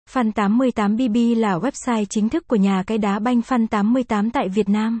Fun88 BB là website chính thức của nhà cái đá banh Fun88 tại Việt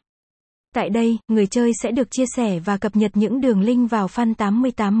Nam. Tại đây, người chơi sẽ được chia sẻ và cập nhật những đường link vào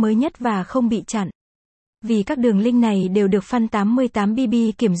Fun88 mới nhất và không bị chặn. Vì các đường link này đều được Fun88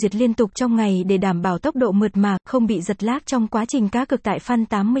 BB kiểm duyệt liên tục trong ngày để đảm bảo tốc độ mượt mà, không bị giật lag trong quá trình cá cược tại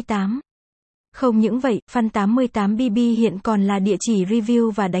Fun88. Không những vậy, Fun88 BB hiện còn là địa chỉ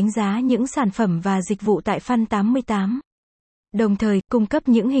review và đánh giá những sản phẩm và dịch vụ tại Fun88. Đồng thời, cung cấp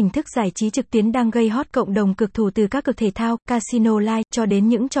những hình thức giải trí trực tuyến đang gây hot cộng đồng cực thủ từ các cược thể thao, casino live, cho đến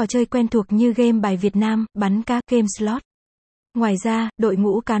những trò chơi quen thuộc như game bài Việt Nam, bắn cá, game slot. Ngoài ra, đội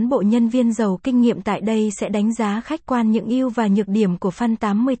ngũ cán bộ nhân viên giàu kinh nghiệm tại đây sẽ đánh giá khách quan những ưu và nhược điểm của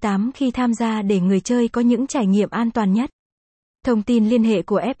Fun88 khi tham gia để người chơi có những trải nghiệm an toàn nhất. Thông tin liên hệ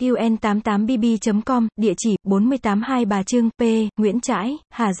của fun88bb.com, địa chỉ 48 Hai Bà Trưng, P, Nguyễn Trãi,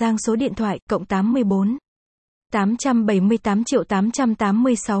 Hà Giang, số điện thoại, +814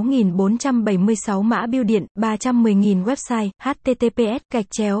 878.886.476 mã bưu điện, 310.000 website,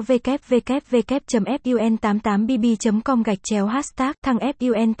 https://www.fun88bb.com /hashtag thăng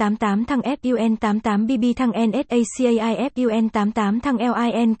fun88 thăng fun88bb thăng nsacai fun88 thăng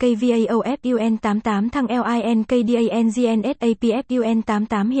linkvao fun88 thăng linkdangnap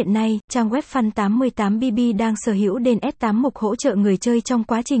fun88. Hiện nay, trang web Fun88BB đang sở hữu đến S8 mục hỗ trợ người chơi trong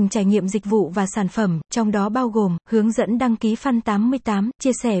quá trình trải nghiệm dịch vụ và sản phẩm, trong đó bao gồm hướng dẫn đăng ký Fun88,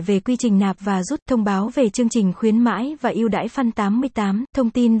 chia sẻ về quy trình nạp và rút, thông báo về chương trình khuyến mãi và ưu đãi Fun88, thông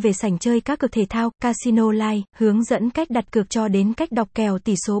tin về sảnh chơi các cược thể thao, casino live, hướng dẫn cách đặt cược cho đến cách đọc kèo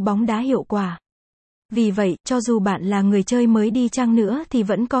tỷ số bóng đá hiệu quả. Vì vậy, cho dù bạn là người chơi mới đi chăng nữa thì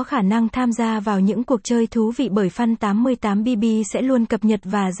vẫn có khả năng tham gia vào những cuộc chơi thú vị, bởi Fun88BB sẽ luôn cập nhật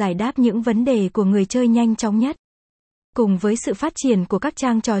và giải đáp những vấn đề của người chơi nhanh chóng nhất. Cùng với sự phát triển của các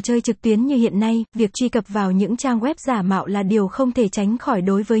trang trò chơi trực tuyến như hiện nay, việc truy cập vào những trang web giả mạo là điều không thể tránh khỏi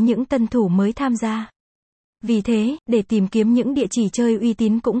đối với những tân thủ mới tham gia. Vì thế, để tìm kiếm những địa chỉ chơi uy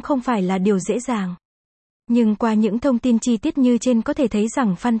tín cũng không phải là điều dễ dàng. Nhưng qua những thông tin chi tiết như trên có thể thấy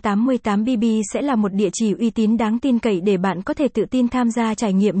rằng Fun88BB sẽ là một địa chỉ uy tín đáng tin cậy để bạn có thể tự tin tham gia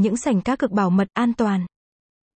trải nghiệm những sảnh cá cược bảo mật, an toàn.